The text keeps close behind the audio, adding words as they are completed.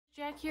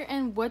Jack here,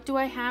 and what do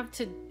I have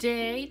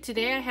today?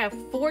 Today I have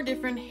 4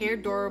 different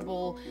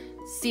Hairdorables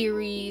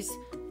series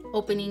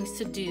openings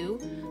to do.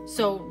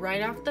 So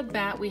right off the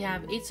bat, we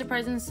have 8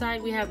 surprises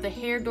inside. We have the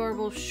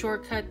Hairdorables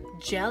Shortcut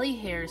Jelly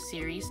Hair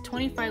series,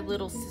 25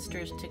 little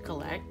sisters to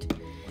collect.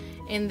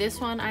 In this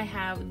one, I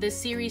have the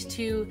series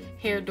 2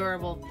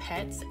 Hairdorables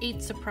Pets,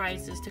 8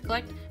 surprises to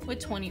collect with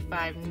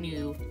 25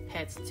 new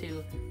pets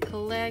to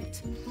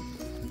collect.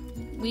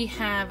 We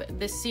have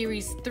the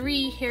series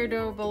 3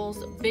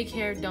 Hairdorables Big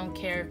Hair Don't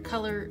Care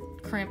Color,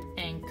 Crimp,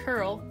 and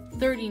Curl,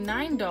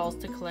 39 dolls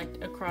to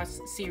collect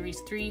across series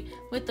 3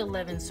 with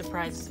 11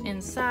 surprises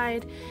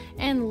inside.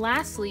 And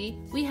lastly,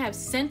 we have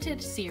Scented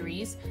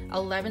series,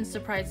 11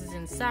 surprises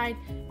inside,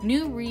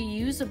 new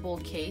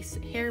reusable case,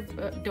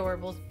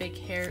 Hairdorables Big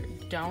Hair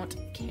Don't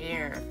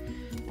Care.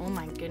 Oh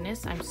my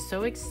goodness, I'm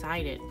so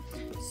excited.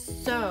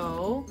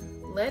 So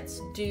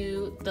let's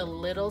do the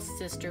little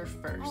sister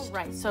first. All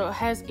right, so it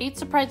has 8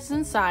 surprises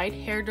inside,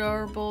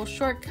 Hairdorables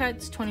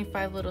Shortcuts,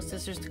 25 little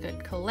sisters to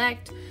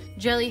collect,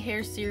 Jelly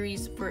Hair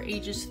series for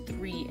ages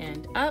 3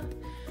 and up.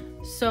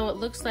 So it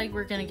looks like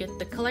we're gonna get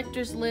the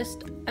collector's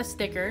list, a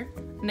sticker,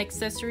 an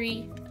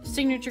accessory,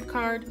 signature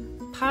card,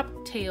 pop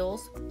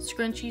tails,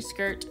 scrunchy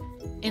skirt,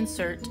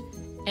 insert,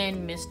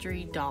 and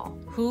mystery doll.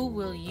 Who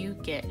will you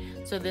get?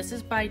 So this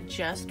is by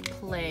Just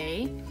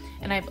Play,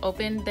 and I've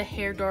opened the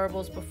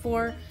Hairdorables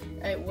before.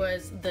 It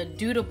was the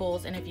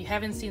Dudables, and if you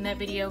haven't seen that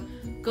video,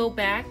 go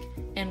back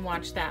and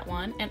watch that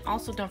one. And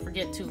also don't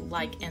forget to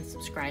like and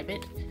subscribe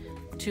it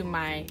to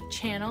my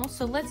channel.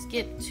 So let's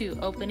get to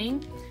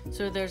opening.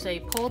 So there's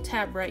a pull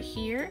tab right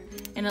here,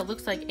 and it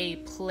looks like a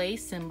play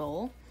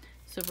symbol.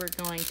 So we're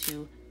going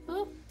to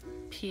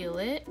peel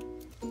it.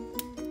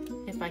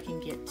 If I can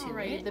get to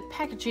it. The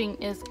packaging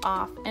is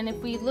off, and if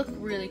we look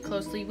really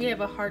closely, we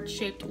have a heart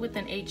shaped with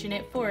an H in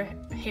it for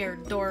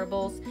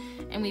Hairdorables,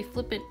 and we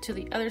flip it to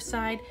the other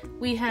side.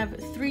 We have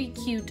 3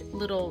 cute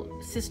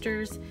little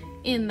sisters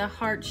in the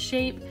heart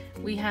shape.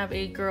 We have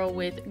a girl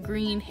with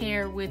green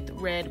hair with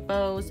red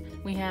bows.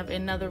 We have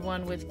another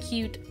one with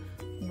cute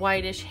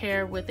whitish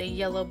hair with a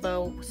yellow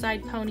bow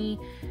side pony,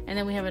 and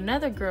then we have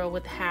another girl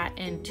with a hat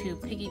and 2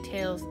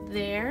 pigtails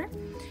there.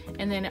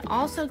 And then it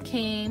also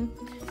came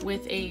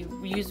with a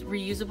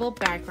reusable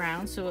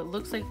background, so it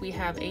looks like we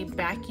have a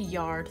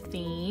backyard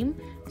theme.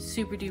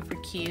 Super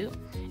duper cute.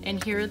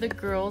 And here are the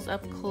girls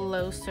up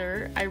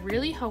closer. I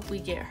really hope we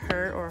get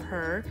her or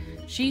her.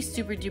 She's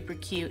super duper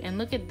cute. And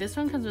look at this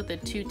one, comes with a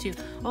tutu.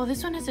 Oh,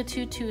 this one has a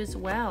tutu as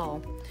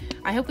well.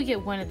 I hope we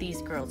get one of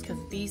these girls because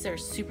these are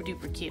super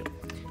duper cute.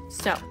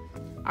 So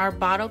our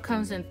bottle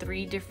comes in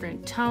 3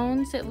 different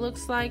tones. It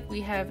looks like we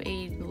have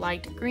a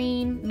light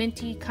green,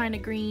 minty kind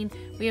of green,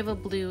 we have a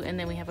blue, and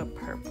then we have a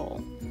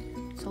purple.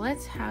 So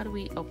how do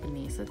we open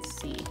these? Let's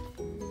see.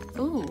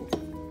 Ooh,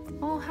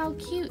 oh, how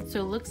cute.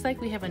 So it looks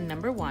like we have a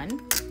number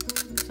 1.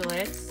 So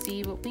let's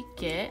see what we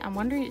get. I'm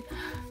wondering,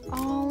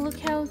 oh, look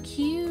how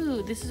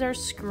cute. This is our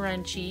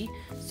scrunchie.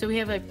 So we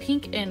have a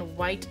pink and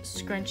white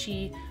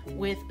scrunchie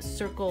with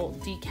circle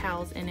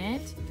decals in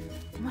it.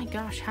 Oh my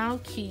gosh, how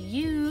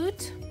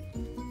cute.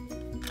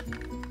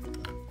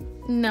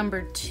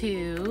 Number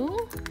 2.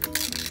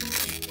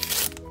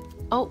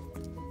 Oh,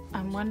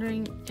 I'm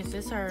wondering, is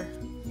this our...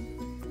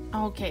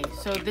 Okay,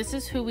 so this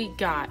is who we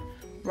got.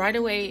 Right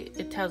away,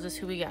 it tells us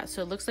who we got.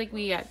 So it looks like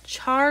we got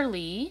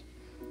Charlie.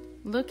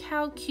 Look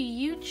how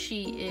cute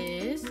she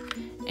is.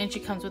 And she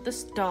comes with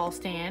a doll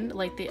stand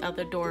like the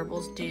other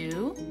Hairdorables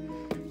do.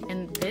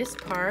 And this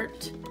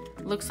part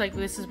looks like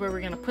this is where we're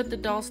gonna put the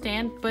doll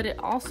stand, but it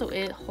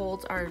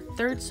holds our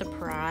 3rd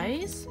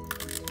surprise.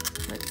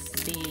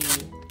 Let's see.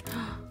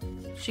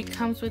 She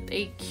comes with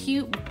a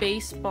cute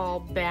baseball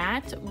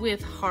bat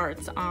with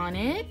hearts on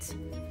it.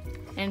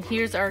 And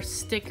here's our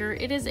sticker.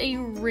 It is a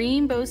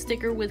rainbow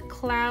sticker with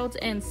clouds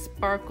and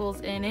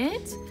sparkles in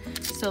it.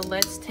 So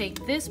let's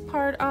take this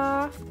part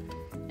off,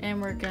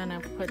 and we're gonna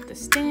put the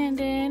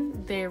stand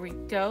in. There we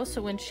go.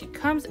 So when she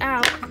comes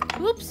out,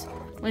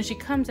 when she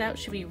comes out,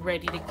 she'll be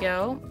ready to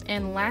go.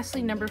 And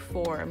lastly, number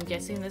 4. I'm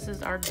guessing this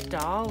is our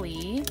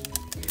dolly.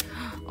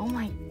 Oh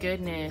my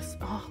goodness.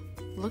 Oh,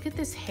 look at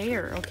this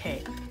hair.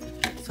 Okay,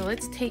 so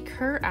let's take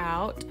her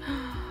out.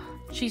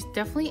 She's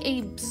definitely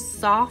a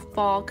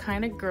softball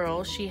kind of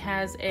girl. She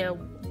has a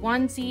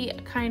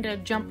onesie kind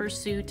of jumper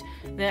suit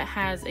that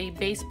has a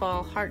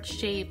baseball heart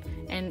shape,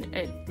 and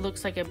it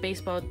looks like a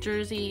baseball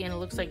jersey, and it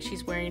looks like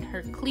she's wearing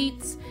her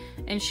cleats.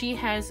 And she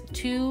has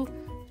 2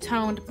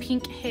 toned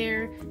pink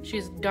hair. She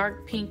has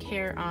dark pink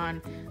hair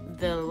on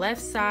the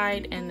left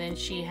side, and then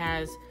she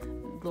has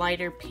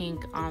lighter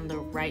pink on the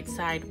right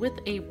side with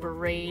a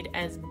braid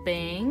as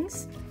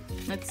bangs.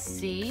 Let's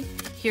see.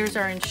 Here's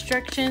our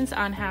instructions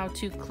on how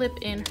to clip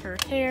in her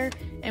hair,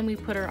 and we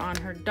put her on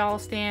her doll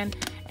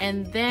stand,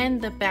 and then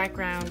the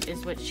background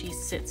is what she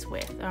sits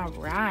with. All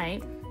right,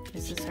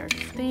 this is her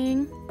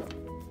thing.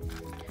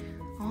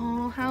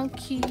 Oh, how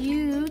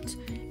cute.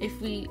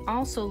 If we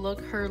also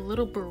look, her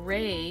little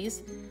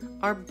berets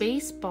are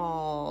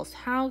baseballs.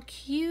 How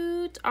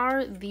cute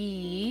are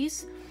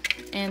these?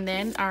 And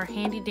then our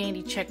handy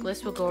dandy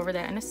checklist, we'll go over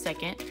that in a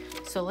second.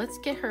 So let's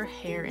get her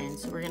hair in.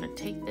 So we're gonna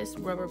take this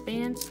rubber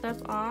band stuff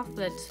off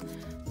that's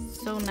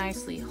so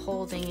nicely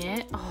holding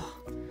it. Oh,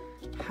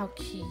 how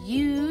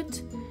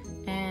cute.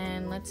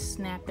 And let's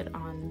snap it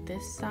on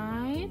this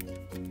side.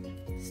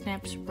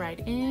 Snaps right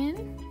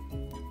in.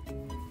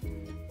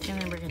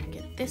 And then we're gonna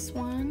get this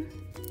one.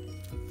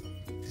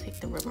 Take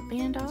the rubber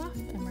band off,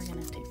 and we're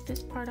gonna take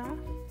this part off,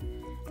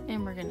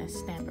 and we're gonna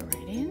snap it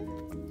right in.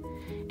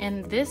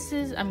 And this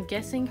is, I'm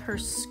guessing, her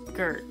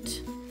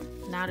skirt,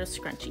 not a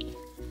scrunchie.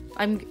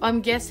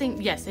 I'm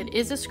guessing, yes, it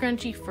is a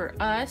scrunchie for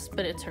us,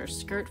 but it's her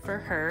skirt for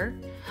her.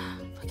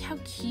 Look how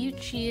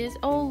cute she is.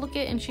 Oh, look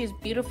at, and she has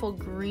beautiful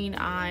green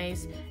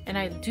eyes. And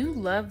I do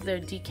love their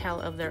decal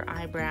of their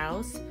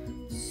eyebrows.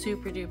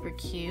 Super duper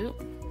cute.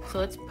 So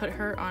let's put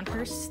her on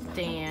her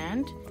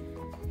stand.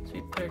 So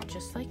we put her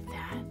just like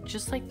that,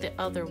 just like the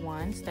other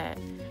ones that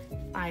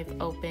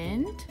I've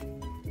opened.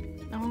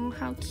 Oh,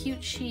 how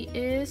cute she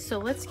is. So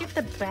let's get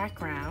the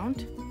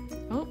background.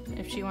 Oh,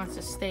 if she wants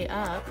to stay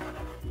up.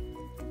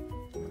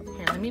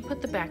 Here, let me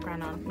put the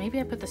background on. Maybe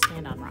I put the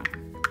stand on wrong.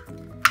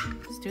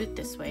 Let's do it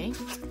this way.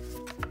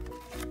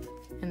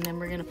 And then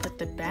we're gonna put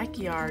the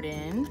backyard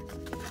in.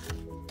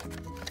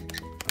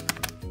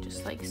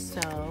 Just like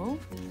so.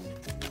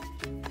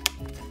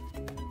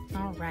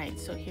 All right,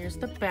 so here's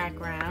the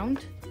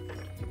background.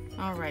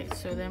 All right,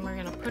 so then we're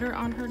gonna put her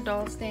on her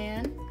doll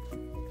stand.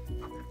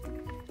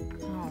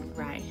 All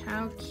right,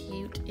 how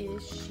cute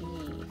is she?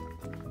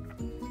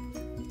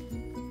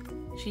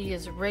 She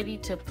is ready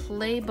to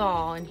play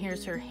ball, and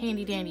here's her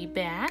handy dandy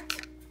bat.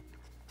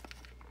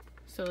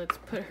 So let's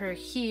put her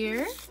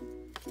here,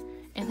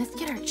 and let's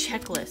get our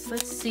checklist.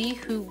 Let's see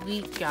who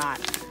we got.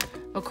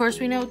 Of course,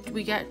 we know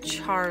we got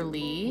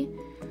Charlie.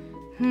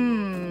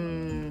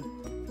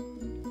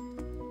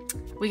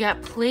 We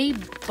got Play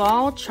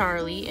Ball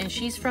Charlie, and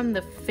she's from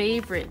the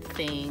Favorite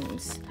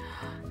Things.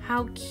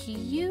 How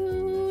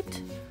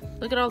cute.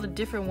 Look at all the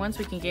different ones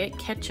we can get.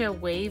 Ketcha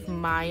Wave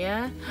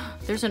Maya.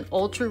 There's an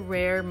ultra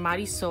rare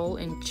Mighty Soul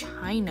in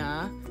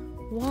China.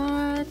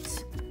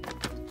 What?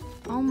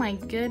 Oh my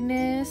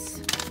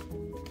goodness.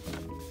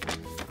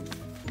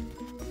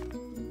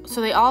 So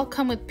they all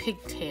come with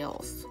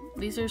pigtails.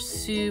 These are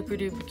super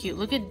duper cute.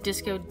 Look at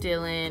Disco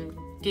Dylan,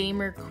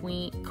 Gamer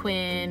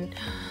Quinn.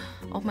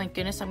 Oh my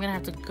goodness, I'm gonna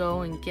have to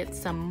go and get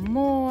some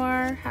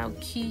more. How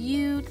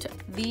cute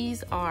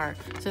these are.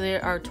 So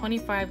there are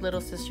 25 little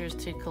sisters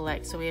to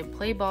collect. So we have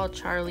Play Ball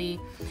Charlie,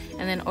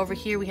 and then over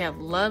here we have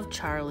Love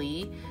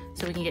Charlie.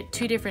 So we can get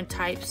two different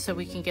types. So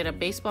we can get a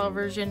baseball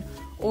version,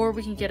 or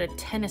we can get a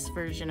tennis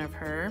version of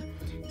her.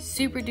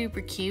 Super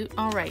duper cute.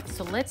 All right,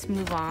 so let's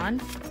move on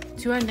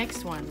to our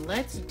next one.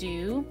 Let's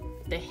do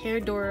the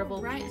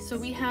Hairdorables. Right, so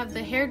we have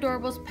the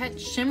Hairdorables Pet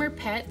Shimmer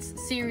Pets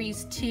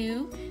Series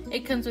 2.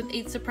 It comes with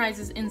 8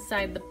 surprises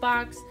inside the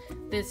box.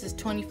 This is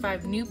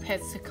 25 new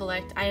pets to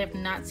collect. I have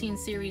not seen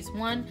Series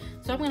 1,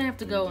 so I'm gonna have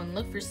to go and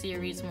look for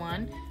Series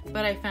 1,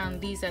 but I found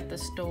these at the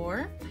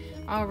store.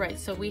 All right,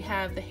 so we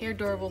have the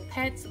Hairdorable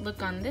Pets.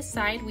 Look on this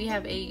side, we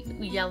have a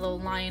yellow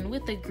lion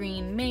with a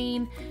green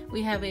mane.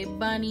 We have a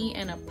bunny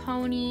and a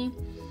pony.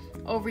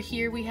 Over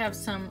here we have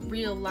some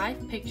real life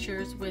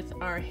pictures with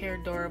our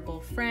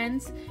Hairdorable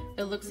friends.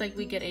 It looks like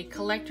we get a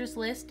collector's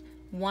list,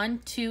 1,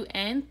 2,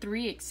 and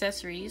 3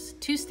 accessories,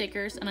 2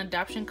 stickers, an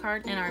adoption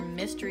card, and our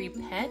mystery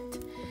pet.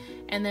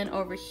 And then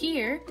over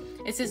here,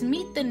 it says,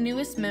 meet the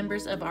newest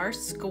members of our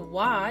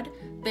squad.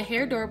 The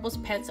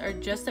Hairdorables pets are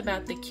just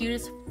about the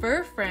cutest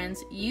fur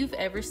friends you've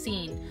ever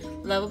seen.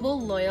 Lovable,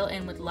 loyal,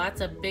 and with lots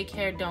of big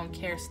hair don't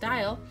care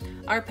style,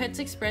 our pets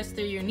express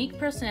their unique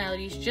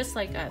personalities just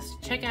like us.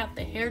 Check out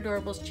the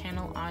Hairdorables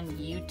channel on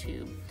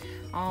YouTube.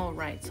 All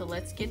right, so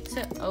let's get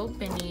to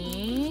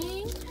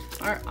opening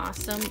our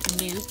awesome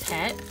new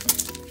pet.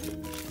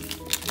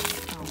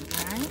 All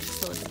right,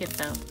 so let's get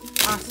the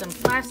awesome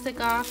plastic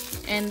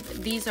off, and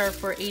these are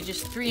for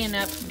ages 3 and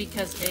up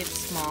because it's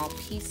small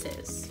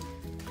pieces.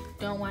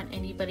 Don't want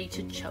anybody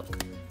to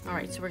choke. All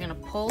right, so we're gonna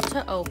pull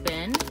to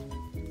open,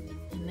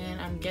 and then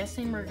I'm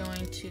guessing we're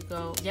going to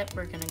go, yep,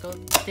 we're gonna go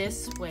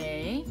this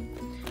way.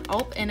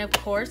 Oh, and of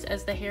course,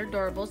 as the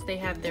Hairdorables, they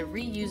have their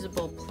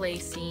reusable play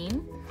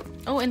scene.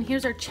 Oh, and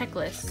here's our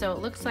checklist. So it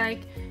looks like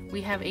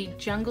we have a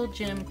jungle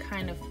gym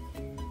kind of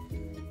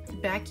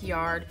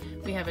backyard.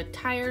 We have a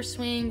tire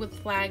swing with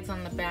flags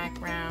on the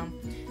background.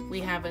 We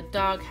have a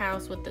dog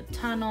house with a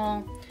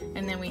tunnel,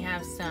 and then we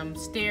have some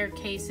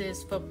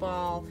staircases,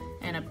 football,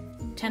 and a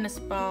tennis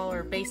ball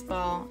or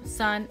baseball,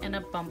 sun, and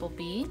a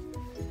bumblebee.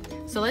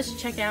 So let's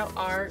check out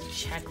our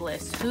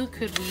checklist. Who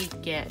could we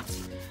get?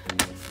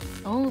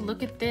 Oh,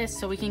 look at this.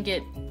 So we can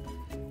get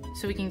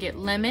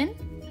lemon.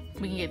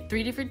 We can get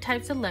 3 different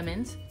types of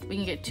lemons. We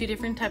can get 2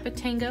 different type of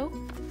tango,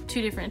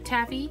 2 different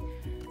taffy,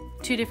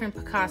 2 different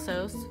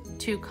Picassos,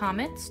 2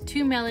 comets,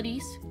 2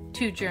 melodies,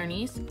 2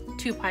 journeys,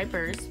 2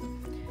 pipers,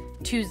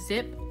 2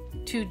 zip,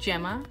 2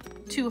 Gemma,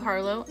 2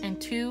 Harlow, and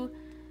 2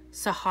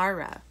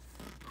 Sahara.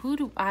 Who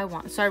do I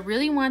want? So I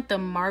really want the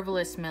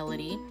Marvelous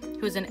Melody,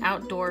 who is an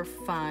outdoor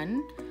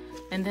fun.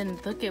 And then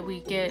look at, we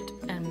get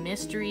a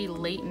mystery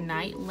late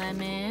night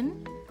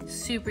lemon.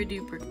 Super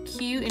duper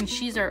cute. And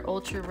she's our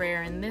ultra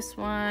rare in this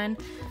one.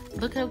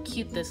 Look how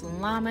cute this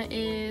llama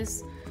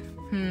is.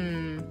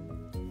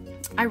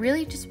 I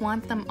really just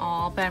want them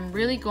all, but I'm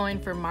really going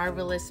for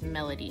Marvelous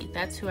Melody.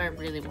 That's who I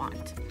really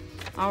want.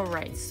 All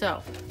right,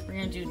 so we're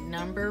gonna do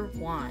number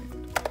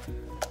 1.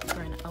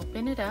 We're gonna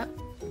open it up,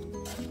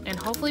 and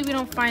hopefully we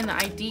don't find the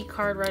ID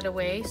card right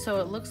away.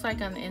 So it looks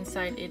like on the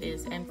inside it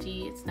is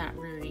empty. It's not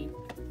very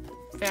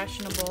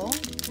fashionable.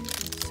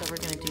 So we're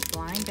gonna do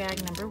blind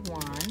bag number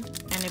 1.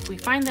 And if we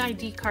find the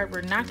ID card,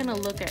 we're not gonna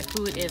look at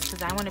who it is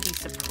because I wanna be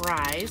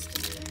surprised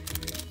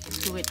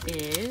who it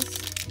is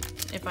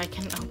if I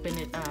can open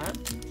it up.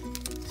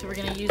 So we're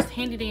gonna use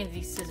handy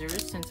dandy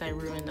scissors since I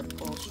ruined the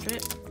pull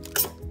strip.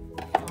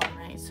 All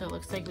right, so it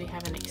looks like we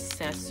have an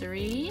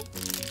accessory.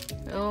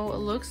 Oh, it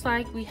looks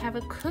like we have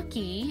a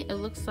cookie. It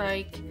looks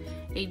like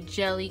a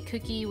jelly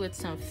cookie with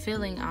some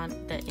filling on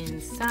the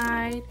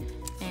inside.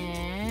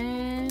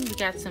 And we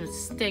got some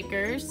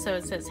stickers. So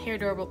it says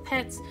Hairdorables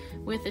Pets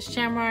with a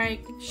shamrock,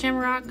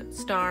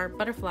 star,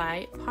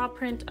 butterfly, paw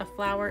print, a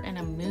flower, and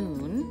a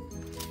moon.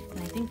 And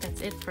I think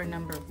that's it for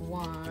number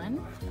 1.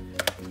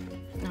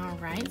 All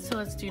right, so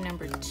let's do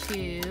number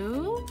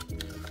 2.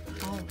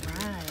 All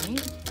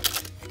right.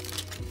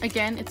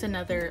 Again, it's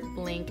another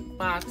blank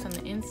box on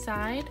the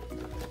inside.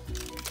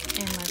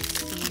 And let's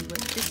see what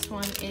this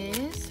one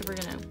is. So we're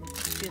gonna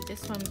do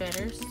this one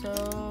better.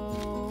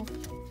 So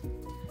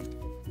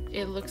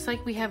it looks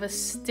like we have a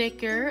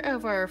sticker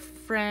of our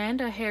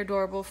friend, a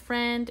Hairdorables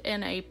friend,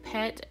 and a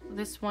pet.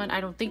 This one, I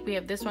don't think we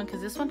have this one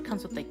because this one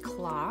comes with a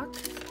clock.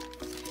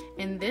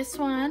 In this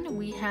one,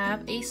 we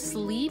have a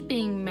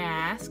sleeping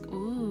mask.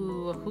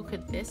 Ooh, who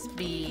could this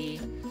be?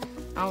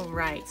 All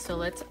right, so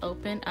let's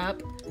open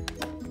up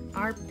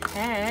our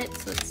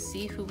pets. Let's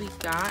see who we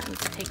got.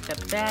 Let's take the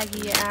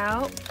baggie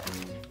out.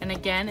 And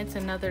again, it's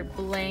another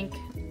blank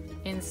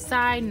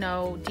inside,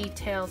 no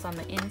details on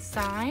the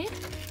inside.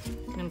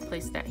 I'm gonna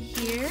place that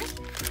here.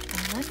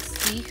 And let's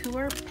see who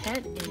our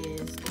pet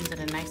is. Comes in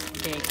a nice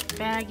big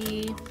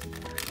baggie.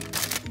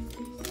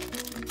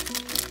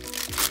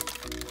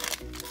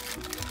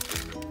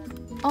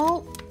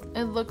 Oh,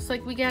 it looks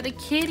like we got a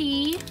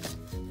kitty.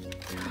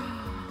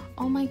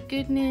 Oh my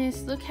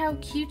goodness, look how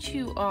cute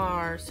you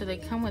are. So they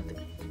come with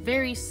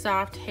very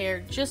soft hair,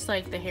 just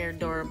like the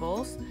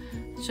Hairdorables.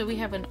 So we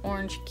have an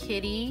orange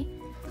kitty.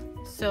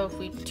 So if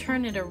we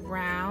turn it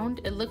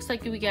around, it looks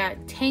like we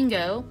got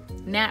Tango.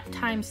 Nap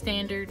time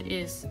standard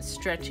is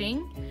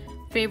stretching.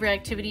 Favorite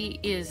activity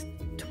is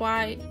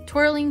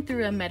twirling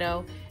through a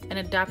meadow. And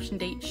adoption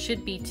date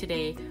should be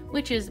today,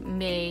 which is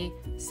May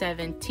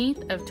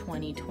 17th of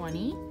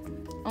 2020.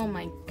 Oh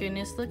my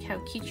goodness, look how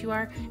cute you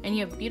are. And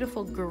you have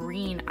beautiful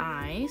green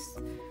eyes.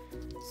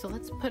 So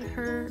let's put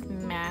her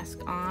mask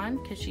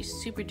on because she's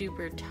super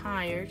duper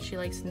tired. She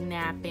likes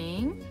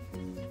napping.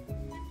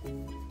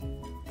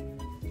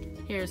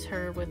 Here's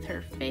her with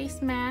her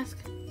face mask.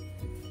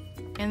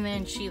 And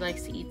then she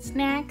likes to eat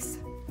snacks.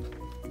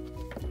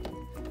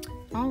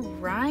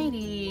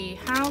 Alrighty,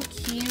 how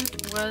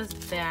cute was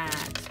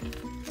that?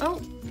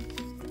 Oh,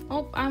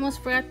 I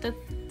almost forgot the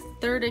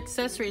third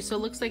accessory. So it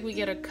looks like we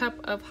get a cup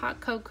of hot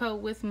cocoa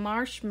with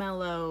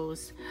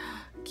marshmallows.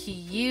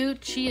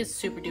 Cute. She is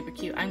super duper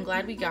cute. I'm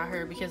glad we got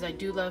her because I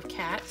do love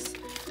cats.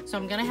 So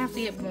I'm gonna have to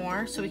get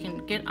more so we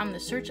can get on the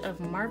search of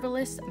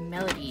Marvelous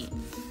Melody.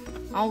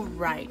 All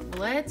right,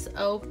 let's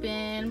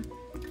open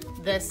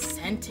the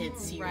Scented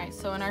series. Right,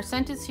 so in our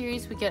Scented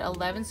series, we get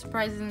 11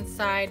 surprises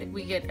inside.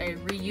 We get a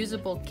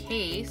reusable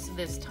case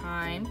this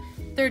time,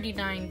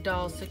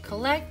 $39 to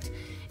collect.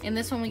 In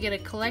this one, we get a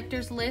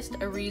collector's list,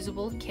 a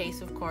reusable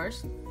case, of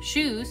course,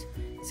 shoes,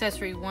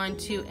 accessory 1,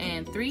 2,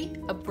 and 3,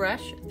 a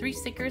brush, 3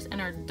 stickers,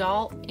 and our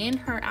doll in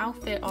her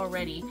outfit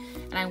already.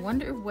 And I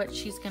wonder what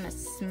she's gonna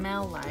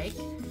smell like.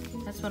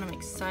 That's what I'm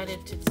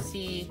excited to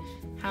see,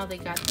 how they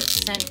got the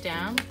scent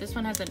down. This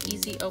one has an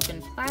easy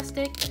open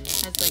plastic,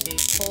 has like a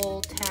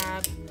pull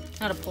tab,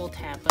 not a pull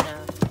tab, but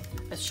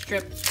a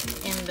strip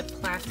in the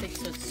plastic,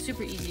 so it's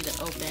super easy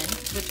to open,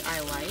 which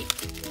I like,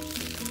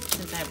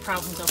 since I have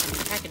problems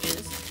opening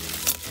packages.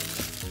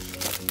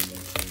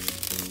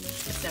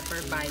 Except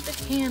for by the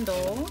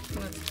handle.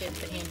 Let's get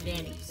the handy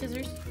dandy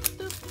scissors.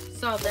 Boop.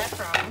 Solve that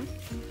problem.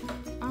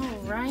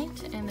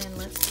 Alright, and then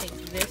let's take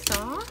this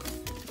off.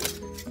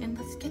 And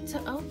let's get to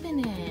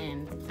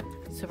opening.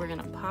 So we're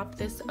gonna pop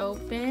this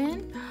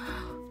open.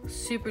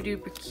 Super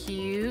duper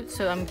cute.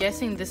 So I'm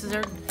guessing this is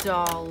our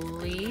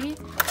dolly.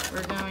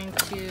 We're going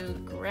to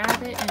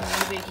grab it and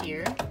move it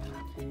here.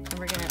 And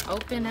we're gonna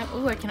open up.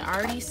 Oh, I can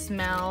already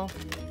smell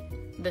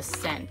the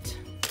scent.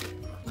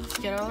 Let's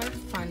get all our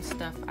fun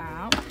stuff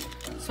out.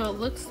 So it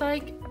looks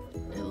like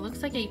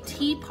a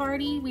tea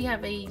party. We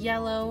have a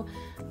yellow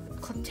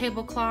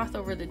tablecloth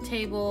over the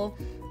table.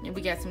 And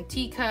we got some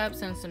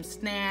teacups and some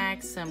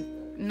snacks, some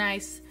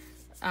nice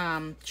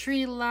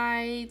tree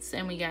lights,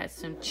 and we got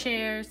some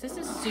chairs. This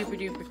is super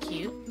duper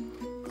cute.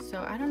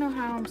 So I don't know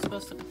how I'm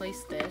supposed to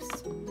place this.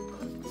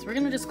 So we're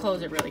gonna just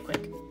close it really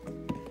quick.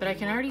 but I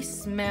can already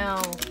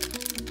smell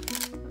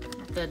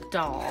the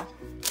doll.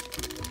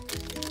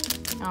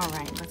 All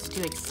right, let's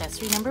do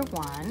accessory number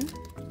 1.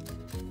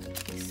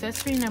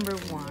 Accessory number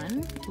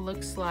 1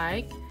 looks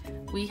like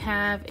we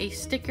have a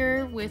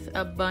sticker with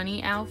a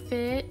bunny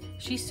outfit.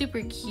 She's super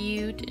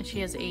cute and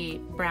she has a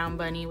brown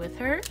bunny with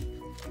her.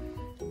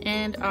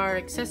 And our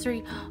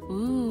accessory,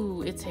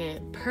 ooh, it's a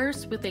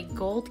purse with a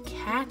gold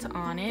cat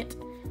on it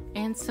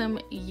and some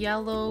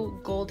yellow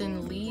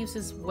golden leaves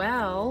as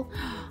well.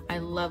 I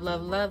love,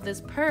 love, love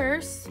this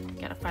purse.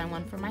 Gotta find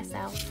one for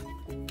myself.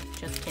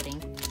 Just kidding.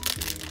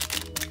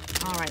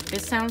 All right,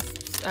 this sounds,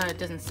 it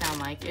doesn't sound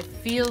like, it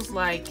feels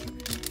like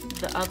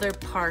the other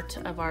part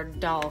of our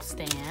doll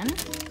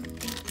stand.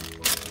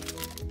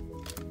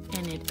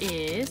 And it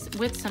is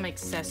with some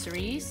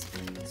accessories.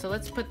 So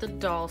let's put the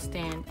doll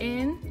stand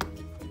in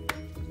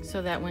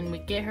so that when we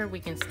get her, we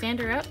can stand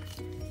her up.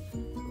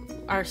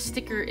 Our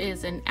sticker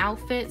is an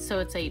outfit, so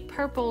it's a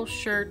purple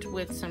shirt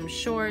with some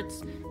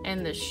shorts,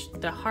 and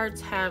the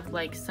hearts have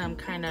like some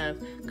kind of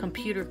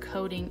computer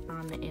coding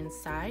on the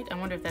inside. I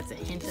wonder if that's a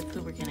hint of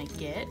who we're gonna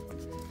get.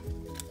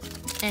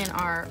 And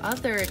our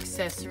other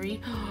accessory,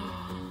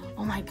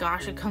 oh my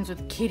gosh, it comes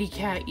with kitty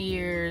cat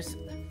ears.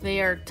 They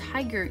are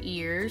tiger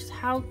ears.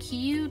 How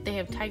cute. They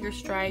have tiger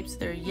stripes.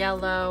 They're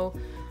yellow.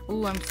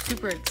 Ooh, I'm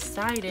super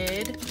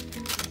excited.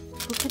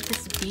 Who could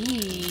this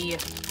be?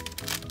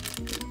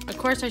 Of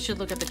course, I should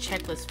look at the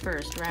checklist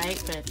first,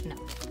 right? But no.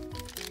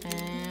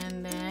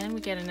 And then we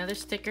get another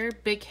sticker.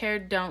 Big hair,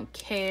 don't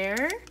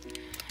care.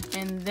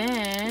 And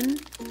then,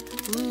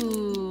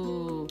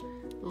 ooh,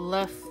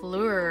 La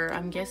Fleur.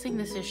 I'm guessing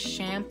this is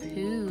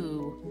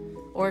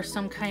shampoo or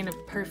some kind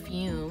of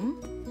perfume.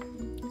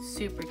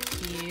 Super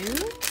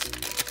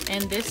cute.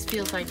 And this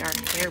feels like our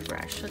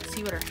hairbrush. Let's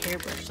see what our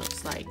hairbrush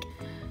looks like.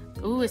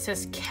 Ooh, it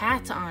says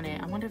cat on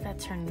it. I wonder if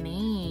that's her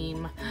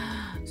name.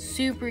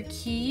 Super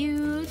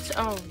cute.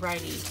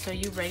 Alrighty, so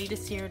you ready to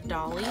see her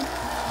dolly?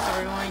 So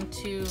we're going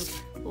to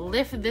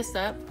lift this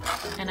up,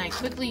 and I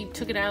quickly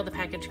took it out of the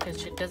package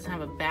because it doesn't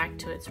have a back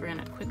to it. So we're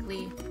gonna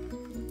quickly,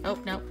 oh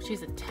no,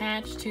 she's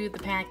attached to the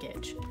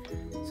package.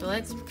 So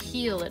let's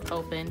peel it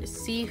open to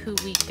see who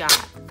we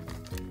got.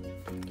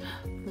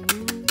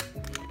 Ooh.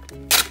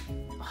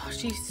 Oh,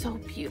 she's so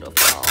beautiful.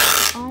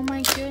 Oh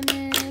my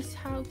goodness,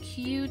 how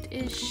cute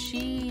is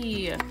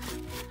she?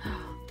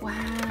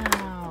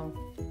 Wow.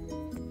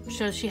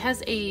 So she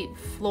has a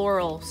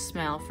floral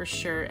smell for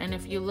sure. And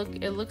if you look,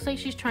 it looks like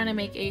she's trying to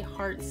make a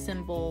heart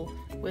symbol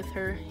with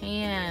her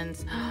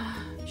hands.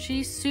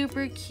 She's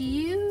super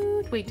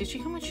cute. Wait, did she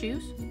come with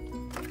shoes?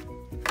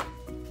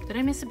 Did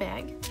I miss a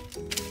bag?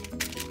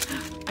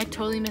 I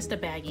totally missed a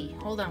baggie.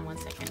 Hold on one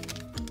second.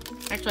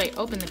 Actually, I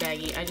opened the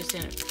baggie. I just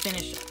didn't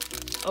finish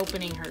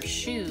opening her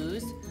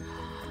shoes.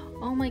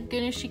 Oh my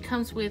goodness, she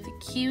comes with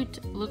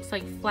cute, looks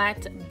like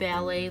flat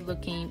ballet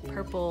looking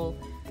purple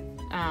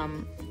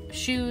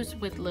shoes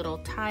with little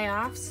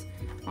tie-offs.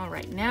 All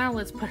right, now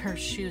let's put her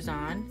shoes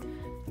on,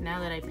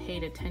 now that I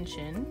paid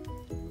attention.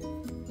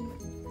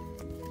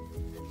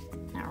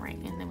 All right,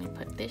 and then we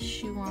put this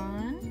shoe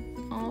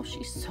on. Oh,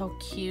 she's so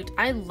cute.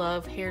 I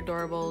love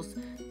Hairdorables.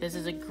 This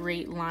is a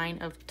great line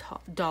of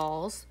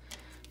dolls.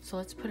 So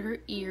let's put her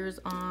ears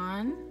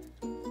on.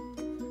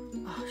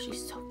 Oh,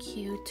 she's so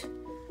cute.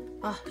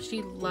 Oh,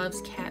 she loves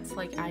cats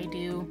like I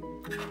do.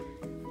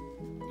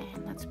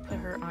 And let's put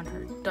her on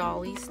her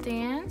dolly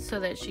stand so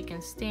that she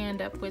can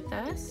stand up with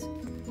us.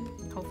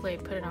 Hopefully I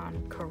put it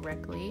on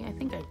correctly. I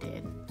think I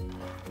did.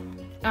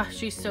 Oh,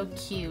 she's so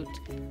cute.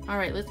 All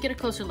right, let's get a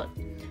closer look.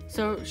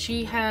 So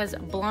she has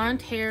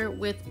blonde hair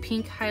with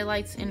pink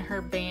highlights in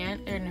her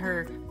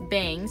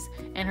bangs,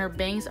 and her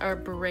bangs are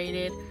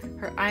braided.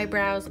 Her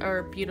eyebrows are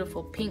a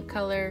beautiful pink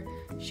color.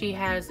 She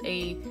has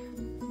a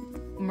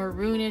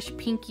maroonish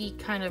pinky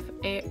kind of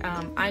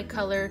eye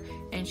color,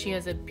 and she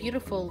has a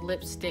beautiful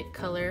lipstick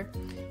color.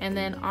 And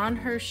then on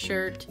her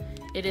shirt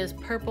it is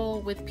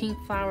purple with pink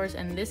flowers,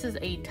 and this is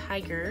a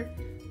tiger.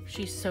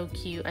 She's so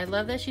cute. I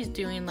love that she's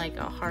doing like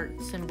a heart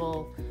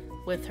symbol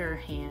with her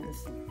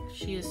hands.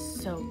 She is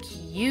so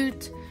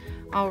cute.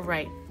 All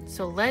right,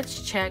 so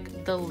let's check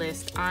the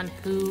list on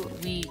who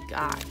we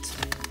got.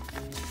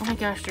 Oh my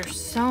gosh, there's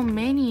so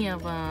many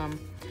of them.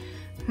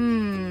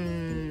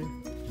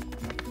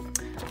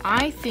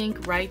 I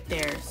think right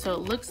there. So it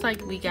looks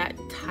like we got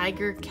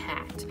Tiger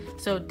Cat.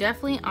 So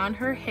definitely on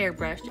her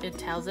hairbrush, it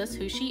tells us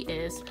who she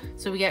is.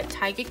 So we got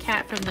Tiger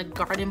Cat from the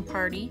Garden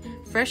Party,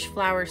 fresh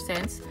flower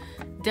scents,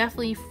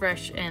 definitely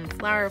fresh and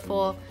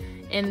flowerful.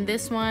 In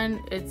this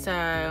one, it's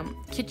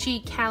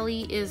Kitschy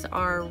Callie is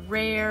our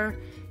rare.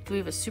 Do we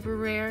have a super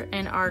rare?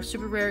 And our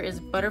super rare is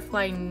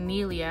Butterfly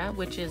Nelia,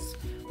 which is,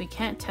 we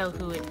can't tell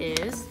who it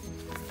is.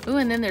 Ooh,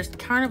 and then there's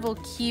Carnival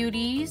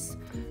Cuties.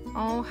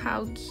 Oh,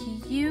 how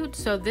cute.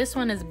 So this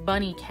one is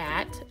Bunny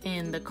Cat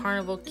in the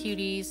Carnival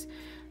Cuties.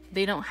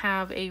 They don't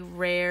have a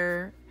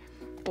rare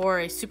or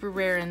a super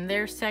rare in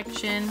their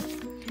section.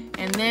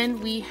 And then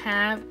we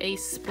have a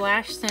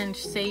Splash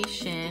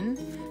Sensation,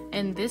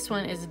 and this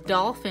one is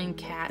Dolphin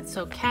Cat.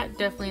 So Cat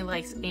definitely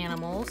likes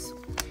animals.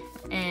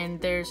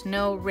 and there's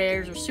no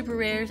rares or super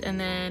rares. And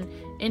then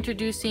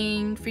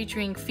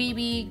featuring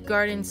Phoebe,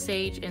 Garden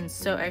Sage, and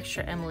So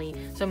Extra Emily.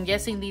 So I'm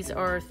guessing these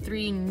are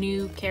 3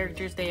 new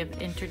characters they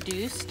have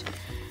introduced.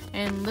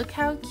 And look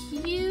how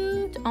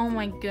cute. Oh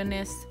my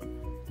goodness.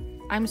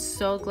 I'm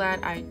so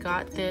glad I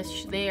got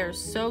this. They are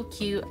so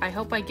cute. I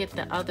hope I get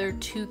the other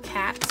 2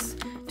 cats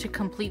to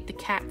complete the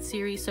cat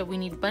series. So we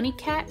need Bunny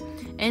Cat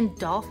and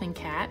Dolphin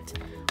Cat.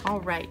 All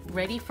right,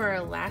 ready for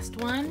our last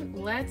one?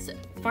 Let's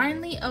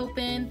finally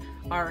open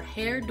our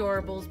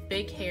Hairdorables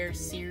Big Hair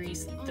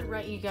series. All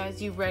right, you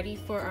guys, you ready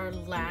for our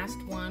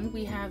last one?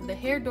 We have the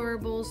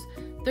Hairdorables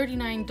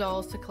 39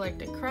 dolls to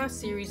collect across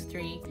series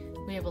 3.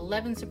 We have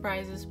 11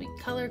 surprises. We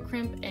color,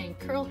 crimp, and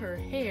curl her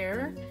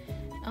hair.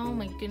 Oh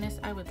my goodness,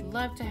 I would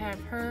love to have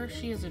her.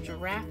 She has a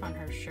giraffe on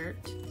her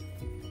shirt.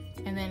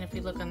 And then if we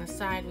look on the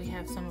side, we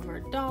have some of our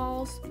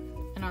dolls.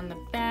 And on the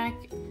back,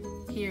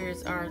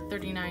 here's our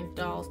 39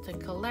 dolls to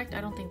collect.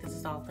 I don't think this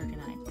is all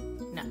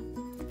 39. No.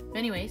 But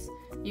anyways,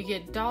 you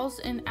get dolls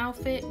and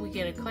outfit. We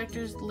get a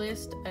collector's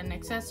list, an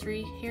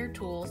accessory, hair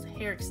tools,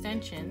 hair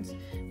extensions.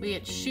 We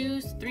get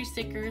shoes, 3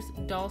 stickers,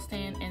 doll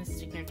stand, and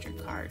signature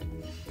card.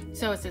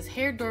 So it says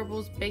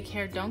Hairdorables, Big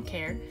Hair Don't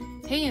Care.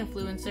 Hey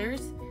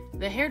influencers,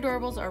 the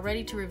Hairdorables are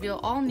ready to reveal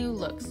all new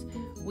looks.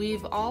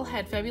 We've all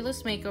had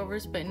fabulous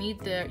makeovers, but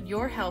need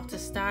your help to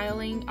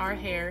styling our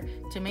hair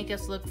to make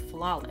us look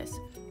flawless.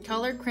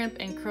 Color, crimp,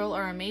 and curl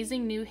our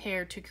amazing new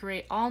hair to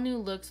create all new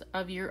looks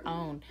of your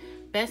own.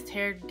 Best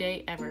hair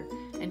day ever.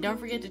 And don't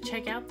forget to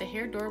check out the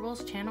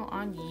Hairdorables channel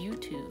on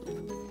YouTube.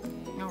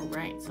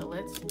 Alright, so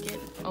let's get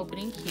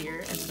opening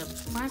here, as the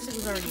plastic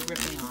was already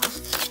ripping off.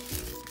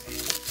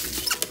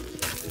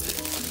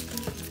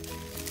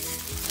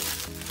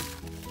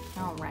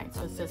 Alright,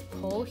 so it says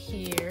pull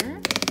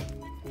here.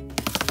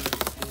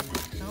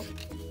 Nope,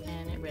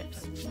 and it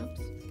rips.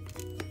 Oops.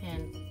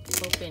 And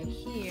open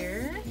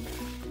here.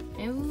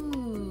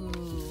 Ooh,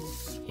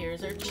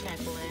 here's our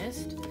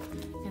checklist.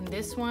 And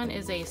this one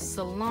is a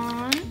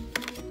salon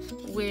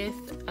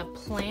with a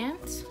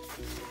plant.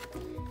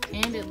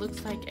 And it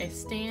looks like a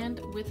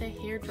stand with a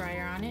hair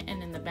dryer on it.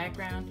 And in the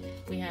background,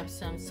 we have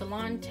some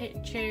salon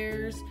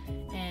chairs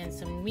and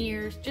some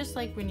mirrors, just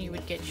like when you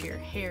would get your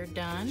hair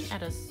done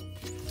at a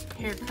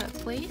haircut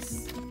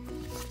place.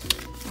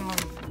 All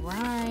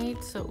right,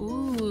 so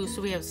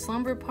so we have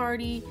slumber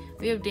party,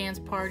 we have dance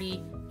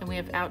party, and we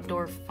have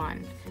outdoor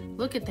fun.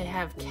 Look at, they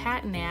have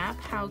cat nap.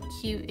 How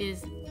cute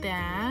is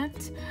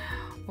that?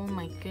 Oh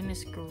my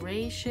goodness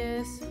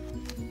gracious.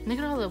 Look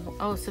at all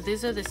the, so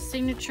these are the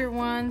signature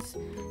ones.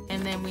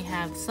 And then we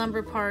have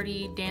slumber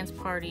party, dance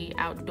party,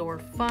 outdoor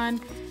fun.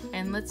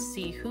 And let's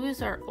see, who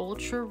is our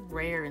ultra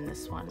rare in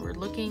this one? We're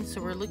looking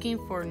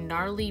for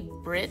Gnarly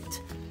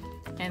Brit.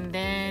 And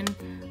then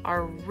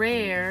our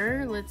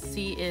rare, let's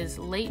see, is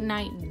Late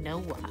Night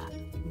Noah.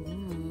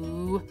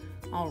 Ooh.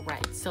 All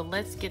right, so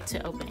let's get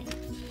to opening.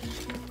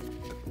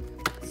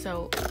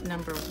 So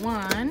number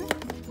 1.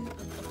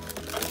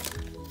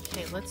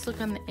 Okay, let's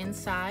look on the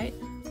inside.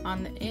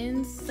 On the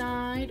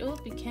inside, oh,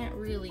 you can't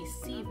really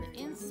see.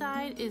 The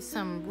inside is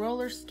some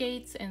roller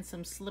skates and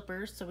some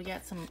slippers. So we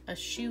got a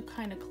shoe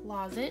kind of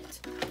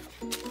closet.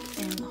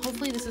 And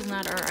hopefully this is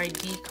not our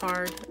ID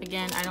card.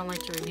 Again, I don't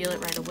like to reveal it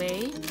right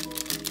away.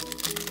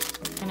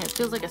 And it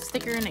feels like a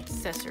sticker and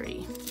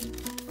accessory.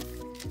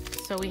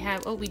 So we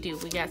have, we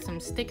got some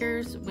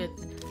stickers with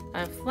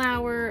a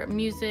flower,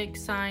 music,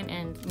 sign,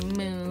 and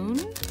moon.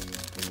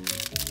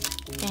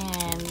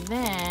 And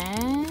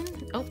then,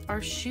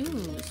 our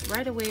shoes.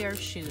 Right away, our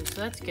shoes.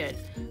 So that's good.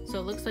 So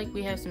it looks like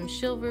we have some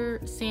silver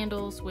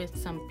sandals with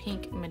some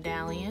pink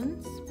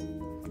medallions.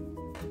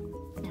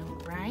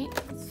 All right.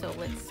 So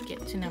let's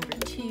get to number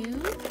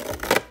 2.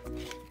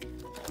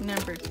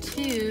 Number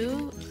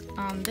 2,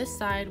 on this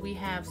side, we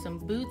have some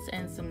boots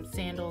and some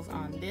sandals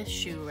on this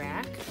shoe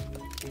rack.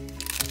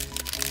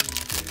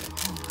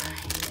 All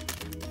right.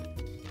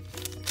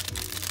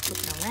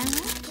 Looking around.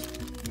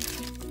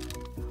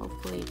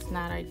 Hopefully it's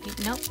not ID.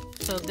 Nope.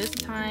 So this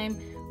time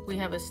we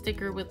have a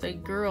sticker with a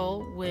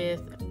girl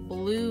with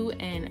blue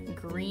and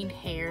green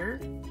hair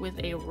with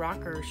a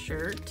rocker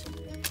shirt.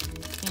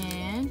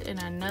 And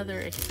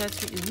another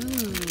accessory.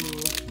 Ooh,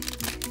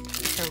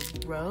 it's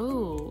a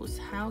rose.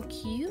 How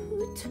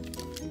cute.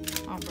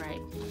 All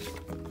right.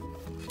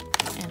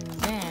 And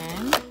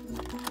then,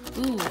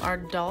 our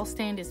doll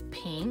stand is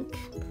pink.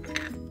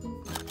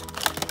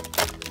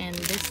 And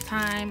this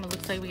time, it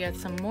looks like we got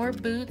some more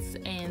boots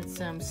and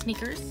some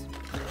sneakers.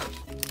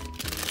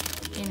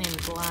 And in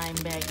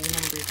blind bag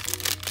number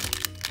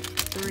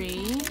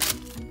 3.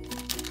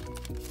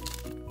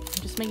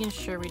 I'm just making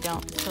sure we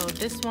don't. So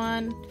this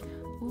one,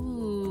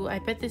 I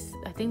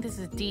think this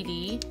is Dee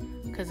Dee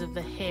because of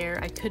the hair.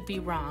 I could be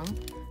wrong.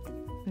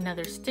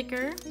 Another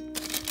sticker.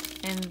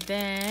 And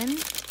then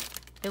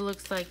it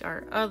looks like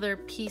our other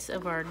piece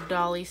of our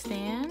dolly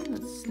stand.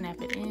 Let's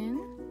snap it in.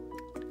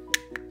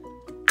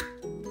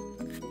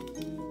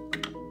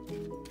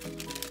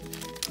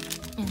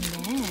 And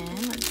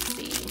then, let's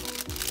see.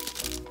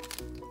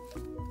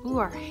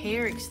 Our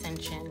hair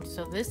extension.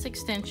 So this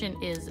extension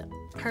is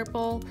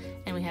purple,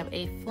 and we have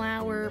a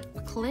flower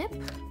clip.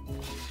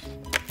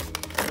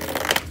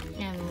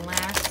 And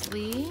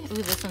lastly,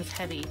 ooh, this one's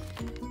heavy.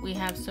 We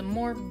have some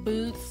more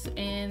boots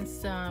and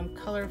some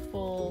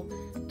colorful,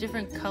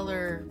 different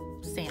color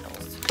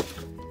sandals.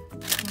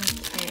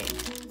 Okay.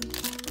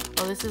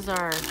 Oh, this is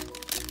our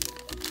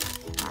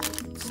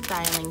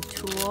styling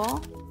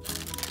tool.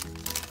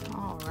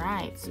 All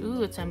right.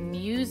 Ooh, it's a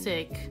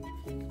music.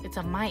 It's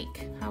a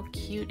mic. How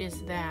cute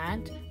is that?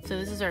 So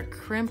this is our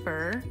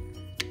crimper.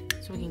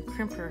 So we can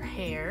crimp her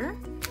hair.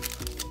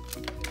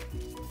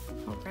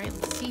 All right,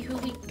 let's see who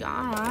we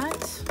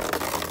got.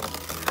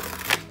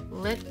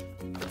 Let's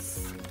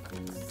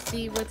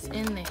see what's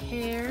in the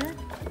hair.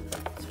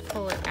 Let's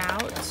pull it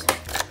out.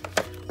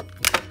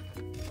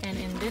 And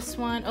in this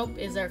one, oh,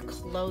 is our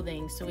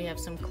clothing. So we have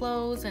some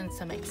clothes and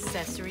some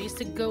accessories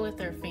to go with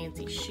our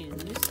fancy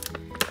shoes.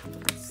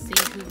 Let's see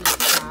who we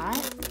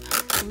got.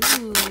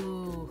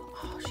 Ooh,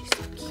 oh, she's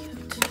so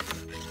cute.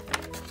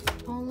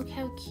 Oh, look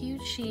how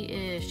cute she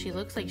is. She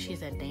looks like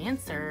she's a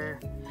dancer.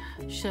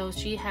 So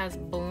she has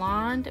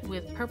blonde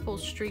with purple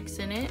streaks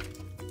in it.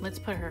 Let's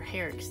put her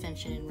hair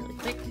extension in really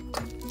quick.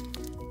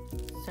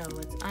 So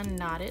let's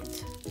unknot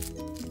it.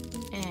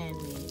 And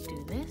we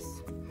do this.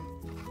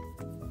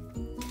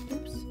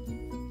 Oops.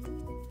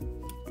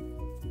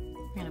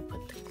 We're gonna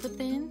put the clip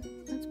in.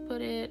 Let's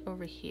put it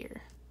over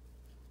here.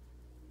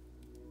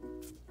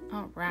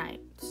 All right,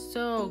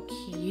 so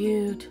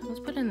cute. Let's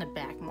put it in the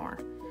back more.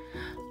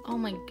 Oh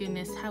my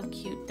goodness, how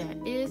cute that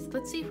is.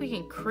 Let's see if we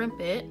can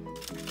crimp it.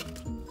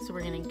 So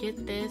we're gonna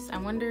get this.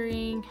 I'm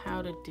wondering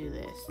how to do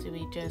this. Do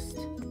we just,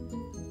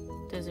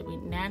 we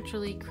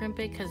naturally crimp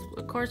it? Because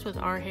of course with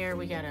our hair,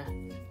 we gotta,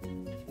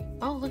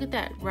 oh, look at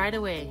that, right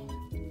away.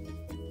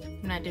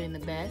 I'm not doing the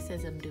best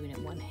as I'm doing it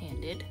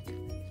one-handed.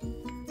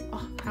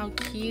 Oh, how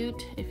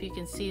cute. If you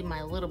can see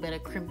my little bit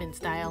of crimping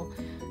style.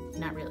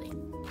 Not really.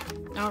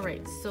 All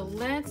right, so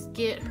let's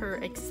get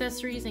her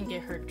accessories and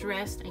get her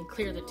dressed and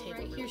clear the table.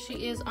 Right here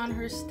she is on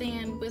her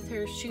stand with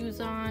her shoes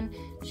on.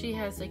 She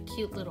has a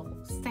cute little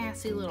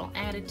sassy little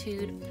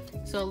attitude.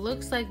 So it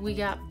looks like we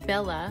got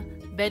Bella.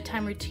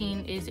 Bedtime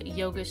routine is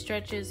yoga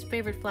stretches.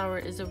 Favorite flower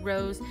is a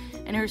rose.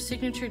 And her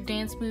signature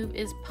dance move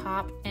is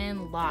pop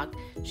and lock.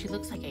 She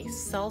looks like a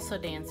salsa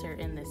dancer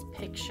in this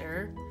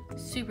picture.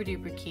 Super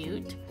duper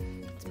cute.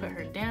 Let's put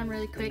her down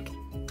really quick.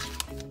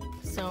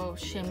 So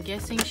I'm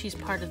guessing she's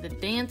part of the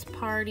dance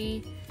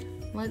party.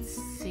 Let's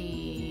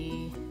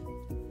see.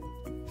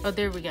 Oh,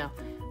 there we go.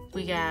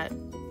 We got,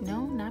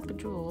 no, not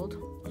Bejeweled.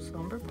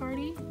 Slumber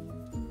party?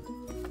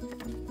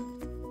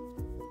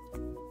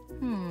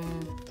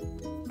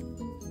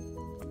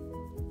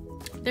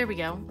 There we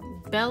go.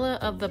 Bella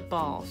of the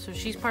Ball. So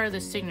she's part of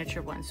the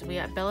signature one. So we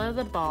got Bella of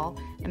the Ball,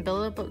 and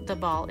Bella of the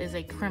Ball is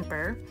a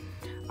crimper.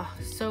 Oh,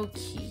 so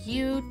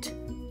cute.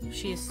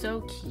 She is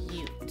so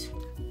cute.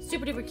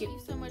 Super duper cute.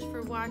 Thank you so much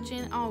for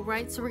watching. All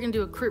right, so we're gonna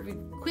do a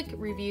quick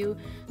review.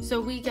 So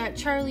we got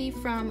Charlie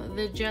from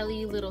the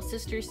Jelly Little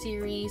Sister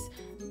series.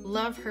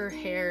 Love her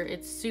hair.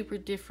 It's super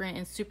different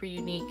and super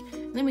unique.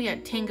 And then we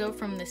got Tango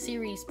from the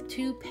series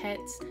 2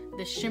 Pets,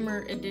 the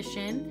Shimmer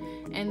edition.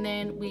 And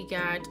then we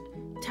got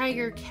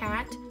Tiger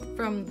Cat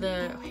from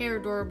the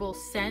Hairdorables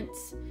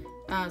scents.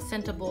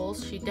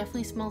 Scentables. She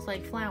definitely smells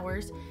like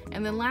flowers.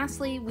 And then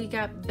lastly, we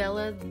got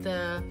Bella of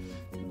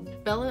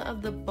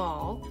the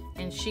Ball,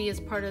 and she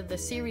is part of the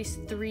series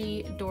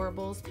 3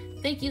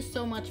 Hairdorables. Thank you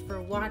so much for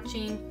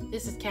watching.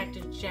 This is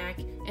Cactus Jack,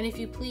 and if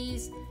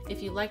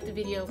you like the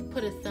video,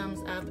 put a thumbs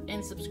up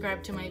and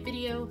subscribe to my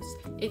videos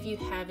if you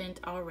haven't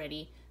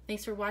already.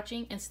 Thanks for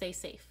watching and stay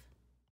safe.